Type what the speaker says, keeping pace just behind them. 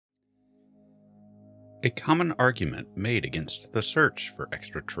A common argument made against the search for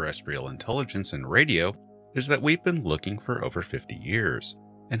extraterrestrial intelligence in radio is that we've been looking for over 50 years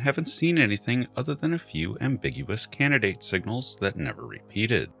and haven't seen anything other than a few ambiguous candidate signals that never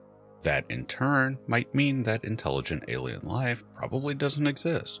repeated. That in turn might mean that intelligent alien life probably doesn't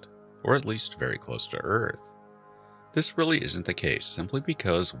exist, or at least very close to Earth. This really isn't the case simply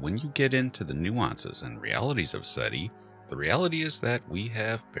because when you get into the nuances and realities of SETI, the reality is that we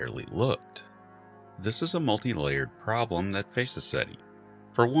have barely looked. This is a multi-layered problem that faces SETI.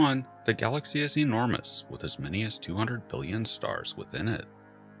 For one, the galaxy is enormous, with as many as 200 billion stars within it.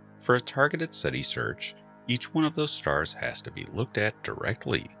 For a targeted SETI search, each one of those stars has to be looked at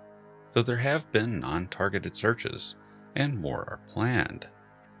directly, though there have been non-targeted searches, and more are planned.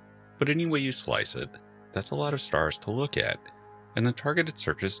 But any way you slice it, that's a lot of stars to look at, and the targeted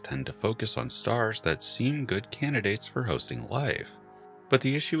searches tend to focus on stars that seem good candidates for hosting life. But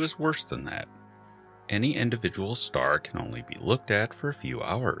the issue is worse than that. Any individual star can only be looked at for a few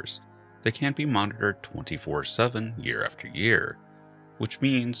hours. They can't be monitored 24/7 year after year, which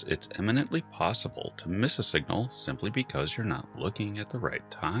means it's eminently possible to miss a signal simply because you're not looking at the right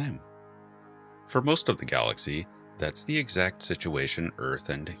time. For most of the galaxy, that's the exact situation Earth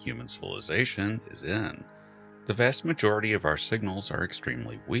and human civilization is in. The vast majority of our signals are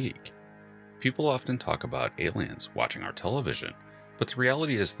extremely weak. People often talk about aliens watching our television, but the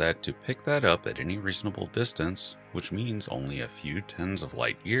reality is that to pick that up at any reasonable distance, which means only a few tens of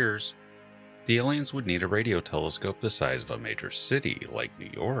light years, the aliens would need a radio telescope the size of a major city like New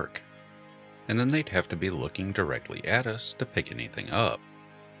York. And then they'd have to be looking directly at us to pick anything up.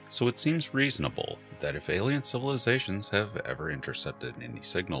 So it seems reasonable that if alien civilizations have ever intercepted any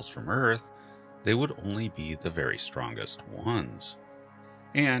signals from Earth, they would only be the very strongest ones.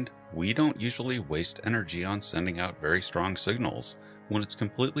 And we don't usually waste energy on sending out very strong signals when it's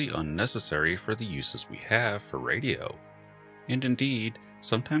completely unnecessary for the uses we have for radio. And indeed,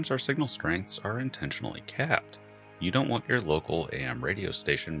 sometimes our signal strengths are intentionally capped. You don't want your local AM radio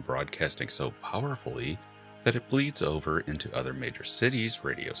station broadcasting so powerfully that it bleeds over into other major cities'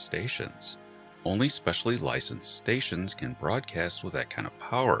 radio stations. Only specially licensed stations can broadcast with that kind of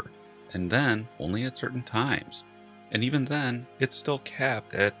power, and then only at certain times. And even then, it's still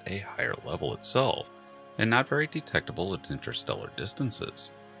capped at a higher level itself, and not very detectable at interstellar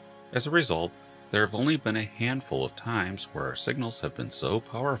distances. As a result, there have only been a handful of times where our signals have been so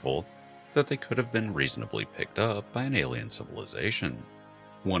powerful that they could have been reasonably picked up by an alien civilization.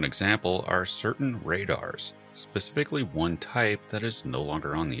 One example are certain radars, specifically one type that is no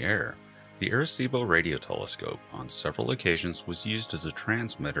longer on the air. The Arecibo radio telescope on several occasions was used as a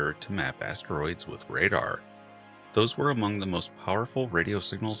transmitter to map asteroids with radar. Those were among the most powerful radio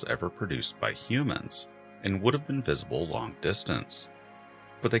signals ever produced by humans, and would have been visible long distance.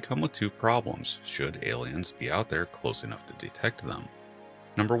 But they come with two problems should aliens be out there close enough to detect them.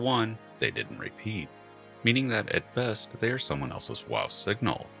 Number one, they didn't repeat, meaning that at best they are someone else's WOW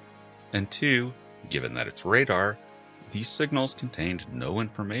signal. And two, given that it's radar, these signals contained no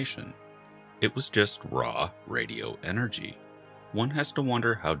information. It was just raw radio energy. One has to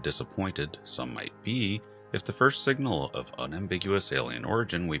wonder how disappointed some might be if the first signal of unambiguous alien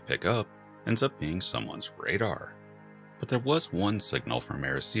origin we pick up ends up being someone's radar. But there was one signal from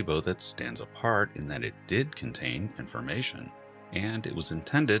Arecibo that stands apart in that it did contain information, and it was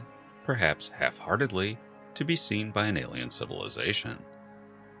intended, perhaps half-heartedly, to be seen by an alien civilization.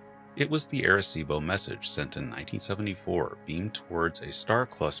 It was the Arecibo message sent in 1974 beamed towards a star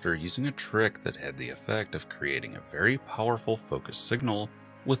cluster using a trick that had the effect of creating a very powerful focused signal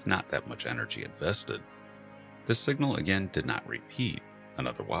with not that much energy invested. This signal again did not repeat,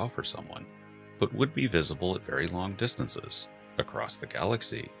 another wow for someone, but would be visible at very long distances, across the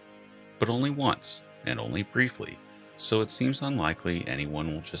galaxy. But only once, and only briefly, so it seems unlikely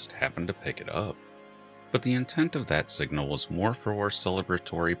anyone will just happen to pick it up. But the intent of that signal was more for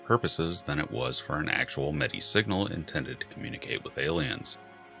celebratory purposes than it was for an actual METI signal intended to communicate with aliens.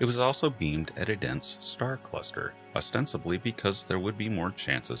 It was also beamed at a dense star cluster, ostensibly because there would be more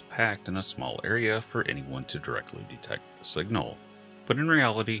chances packed in a small area for anyone to directly detect the signal. But in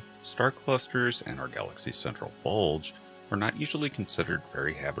reality, star clusters and our galaxy's central bulge are not usually considered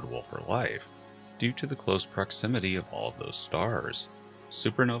very habitable for life, due to the close proximity of all of those stars.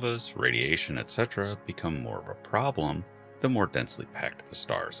 Supernovas, radiation, etc. become more of a problem the more densely packed the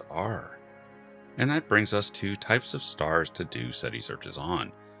stars are. And that brings us to types of stars to do SETI searches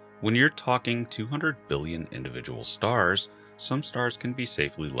on. When you're talking 200 billion individual stars, some stars can be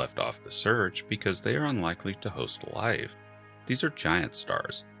safely left off the search because they are unlikely to host life. These are giant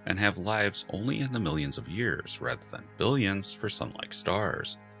stars and have lives only in the millions of years rather than billions for sun-like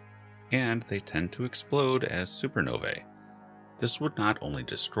stars. and they tend to explode as supernovae. This would not only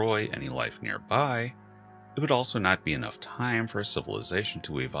destroy any life nearby, it would also not be enough time for a civilization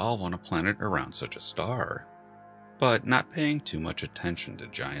to evolve on a planet around such a star. But not paying too much attention to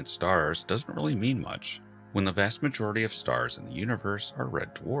giant stars doesn't really mean much, when the vast majority of stars in the universe are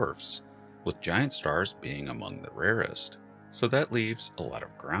red dwarfs, with giant stars being among the rarest, so that leaves a lot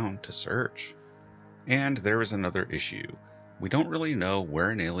of ground to search. And there is another issue. We don't really know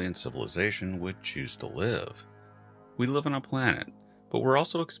where an alien civilization would choose to live. We live on a planet, but we're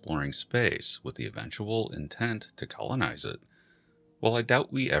also exploring space with the eventual intent to colonize it. While I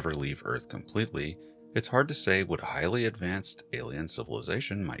doubt we ever leave Earth completely, it's hard to say what a highly advanced alien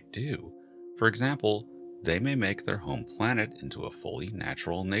civilization might do. For example, they may make their home planet into a fully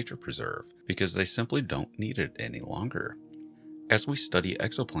natural nature preserve because they simply don't need it any longer. As we study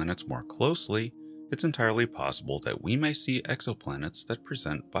exoplanets more closely, it's entirely possible that we may see exoplanets that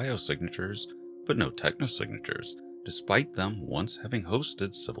present biosignatures but no technosignatures, despite them once having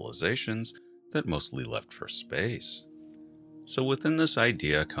hosted civilizations that mostly left for space. So within this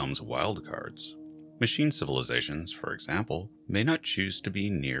idea comes wildcards. Machine civilizations, for example, may not choose to be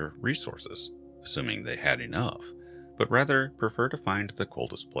near resources, assuming they had enough, but rather prefer to find the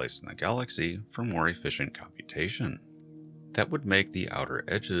coldest place in the galaxy for more efficient computation. That would make the outer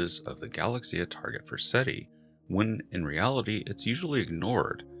edges of the galaxy a target for SETI, when in reality it's usually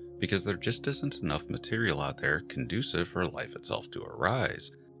ignored because there just isn't enough material out there conducive for life itself to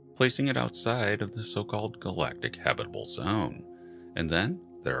arise, placing it outside of the so-called galactic habitable zone. And then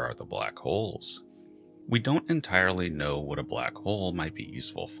there are the black holes. We don't entirely know what a black hole might be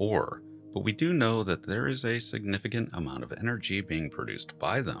useful for, but we do know that there is a significant amount of energy being produced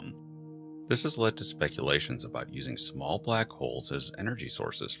by them. This has led to speculations about using small black holes as energy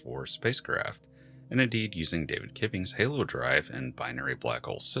sources for spacecraft, and indeed using David Kipping's halo drive and binary black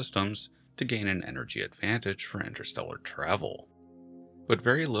hole systems to gain an energy advantage for interstellar travel. But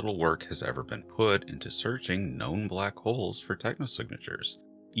very little work has ever been put into searching known black holes for technosignatures,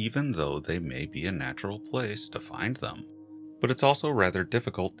 even though they may be a natural place to find them. But it's also rather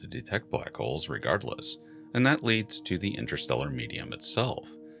difficult to detect black holes regardless, and that leads to the interstellar medium itself.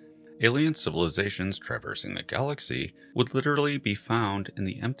 Alien civilizations traversing the galaxy would literally be found in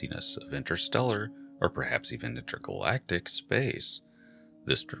the emptiness of interstellar or perhaps even intergalactic space.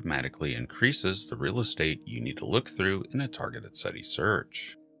 This dramatically increases the real estate you need to look through in a targeted SETI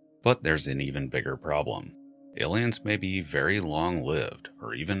search. But there's an even bigger problem. Aliens may be very long-lived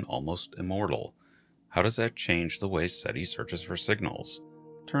or even almost immortal. How does that change the way SETI searches for signals?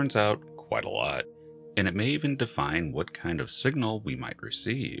 Turns out, quite a lot. And it may even define what kind of signal we might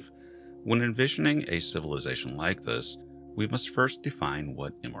receive. When envisioning a civilization like this, we must first define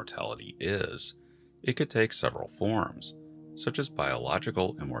what immortality is. It could take several forms, such as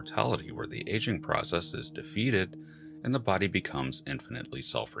biological immortality, where the aging process is defeated and the body becomes infinitely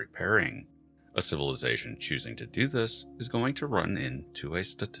self-repairing. A civilization choosing to do this is going to run into a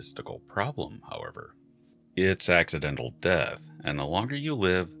statistical problem, however. It's accidental death, and the longer you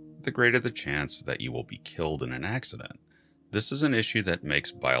live, the greater the chance that you will be killed in an accident. This is an issue that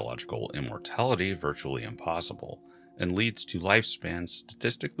makes biological immortality virtually impossible, and leads to lifespans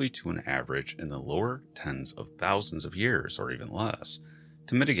statistically to an average in the lower tens of thousands of years or even less.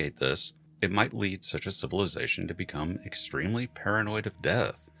 To mitigate this, it might lead such a civilization to become extremely paranoid of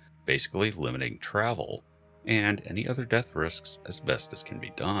death, basically limiting travel, and any other death risks as best as can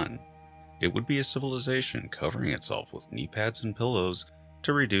be done. It would be a civilization covering itself with knee pads and pillows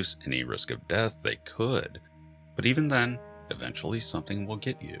to reduce any risk of death they could, but even then, eventually something will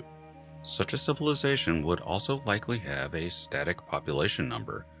get you. Such a civilization would also likely have a static population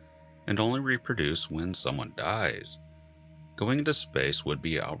number, and only reproduce when someone dies. Going into space would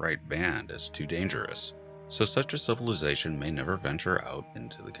be outright banned as too dangerous, so such a civilization may never venture out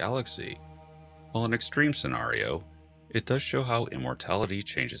into the galaxy. While an extreme scenario, it does show how immortality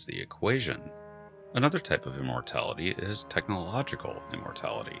changes the equation. Another type of immortality is technological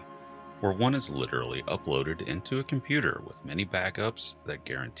immortality, where one is literally uploaded into a computer with many backups that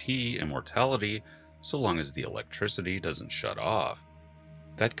guarantee immortality so long as the electricity doesn't shut off.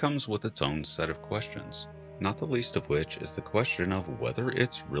 That comes with its own set of questions, not the least of which is the question of whether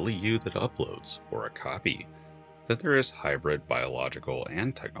it's really you that uploads, or a copy. That there is hybrid biological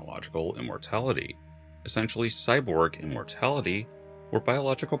and technological immortality, essentially cyborg immortality, where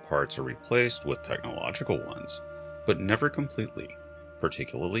biological parts are replaced with technological ones, but never completely,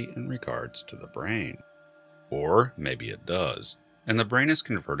 particularly in regards to the brain. Or maybe it does, and the brain is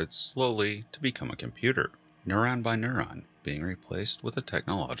converted slowly to become a computer, neuron by neuron, being replaced with a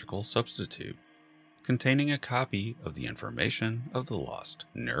technological substitute. containing a copy of the information of the lost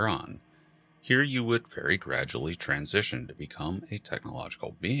neuron. Here you would very gradually transition to become a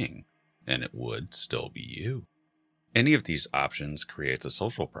technological being, and it would still be you. Any of these options creates a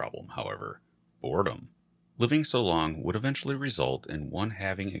social problem, however: boredom. Living so long would eventually result in one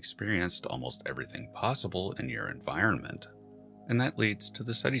having experienced almost everything possible in your environment. And that leads to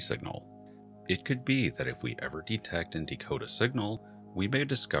the SETI signal. It could be that if we ever detect and decode a signal, we may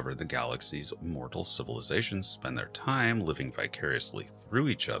discover the galaxy's immortal civilizations spend their time living vicariously through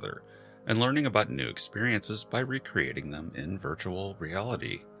each other and learning about new experiences by recreating them in virtual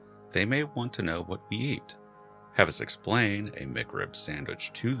reality. They may want to know what we eat, have us explain a McRib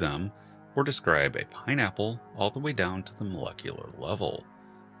sandwich to them, or describe a pineapple all the way down to the molecular level.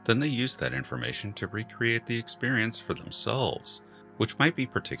 Then they use that information to recreate the experience for themselves, which might be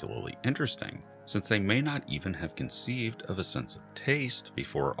particularly interesting, since they may not even have conceived of a sense of taste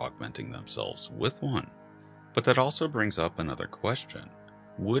before augmenting themselves with one. But that also brings up another question.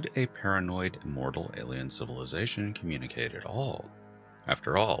 Would a paranoid immortal alien civilization communicate at all?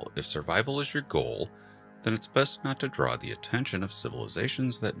 After all, if survival is your goal, then it's best not to draw the attention of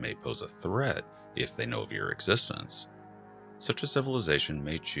civilizations that may pose a threat if they know of your existence. Such a civilization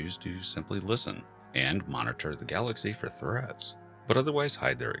may choose to simply listen and monitor the galaxy for threats, but otherwise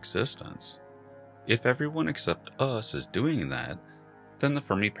hide their existence. If everyone except us is doing that, then the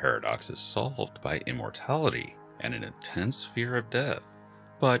Fermi paradox is solved by immortality and an intense fear of death.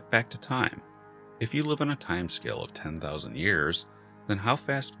 But back to time. If you live on a time scale of 10,000 years, then how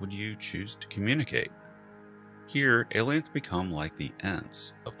fast would you choose to communicate? Here, aliens become like the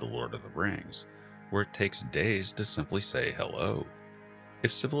Ents of The Lord of the Rings, where it takes days to simply say hello.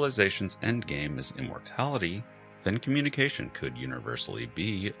 If civilization's endgame is immortality, then communication could universally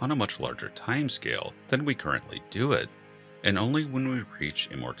be on a much larger timescale than we currently do it, and only when we reach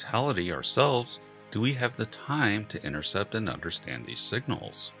immortality ourselves do we have the time to intercept and understand these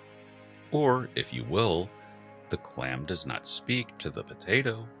signals. Or, if you will, the clam does not speak to the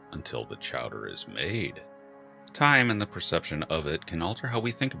potato until the chowder is made. Time and the perception of it can alter how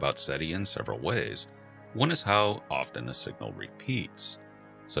we think about SETI in several ways. One is how often a signal repeats,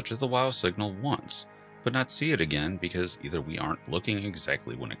 such as the wow signal once, but not see it again because either we aren't looking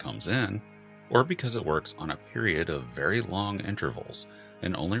exactly when it comes in, or because it works on a period of very long intervals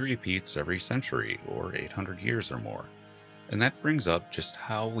and only repeats every century or 800 years or more. And that brings up just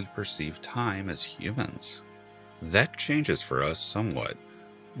how we perceive time as humans. That changes for us somewhat.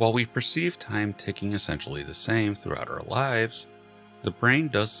 While we perceive time ticking essentially the same throughout our lives, the brain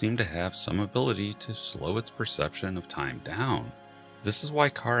does seem to have some ability to slow its perception of time down. This is why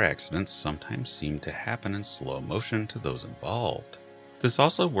car accidents sometimes seem to happen in slow motion to those involved. This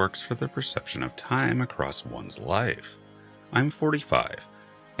also works for the perception of time across one's life. I'm 45,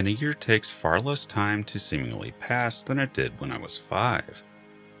 and a year takes far less time to seemingly pass than it did when I was 5.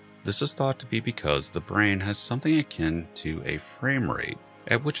 This is thought to be because the brain has something akin to a frame rate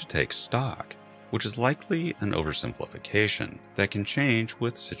at which it takes stock, which is likely an oversimplification that can change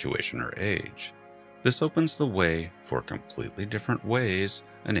with situation or age. This opens the way for completely different ways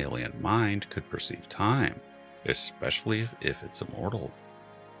an alien mind could perceive time, especially if it's immortal.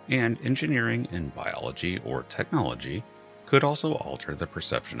 And engineering in biology or technology could also alter the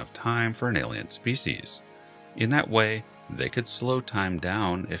perception of time for an alien species. In that way, they could slow time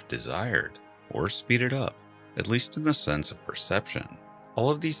down if desired, or speed it up, at least in the sense of perception. All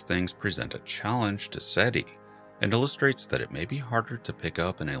of these things present a challenge to SETI, and illustrates that it may be harder to pick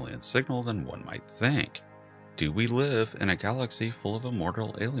up an alien signal than one might think. Do we live in a galaxy full of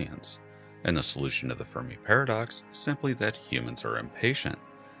immortal aliens? And the solution to the Fermi paradox is simply that humans are impatient.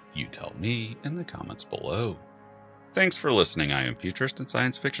 You tell me in the comments below. Thanks for listening. I am futurist and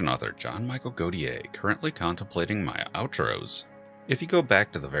science fiction author John Michael Godier, currently contemplating my outros. If you go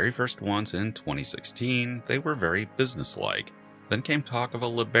back to the very first ones in 2016, they were very businesslike. Then came talk of a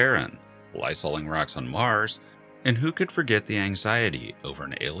LeBaron, lysoling rocks on Mars, and who could forget the anxiety over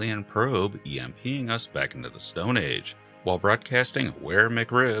an alien probe EMPing us back into the Stone Age, while broadcasting Where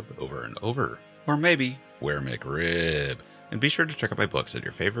McRib over and over. Or maybe Where McRib. And be sure to check out my books at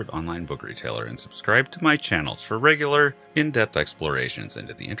your favorite online book retailer and subscribe to my channels for regular, in-depth explorations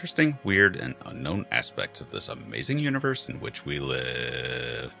into the interesting, weird, and unknown aspects of this amazing universe in which we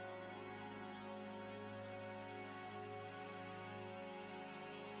live.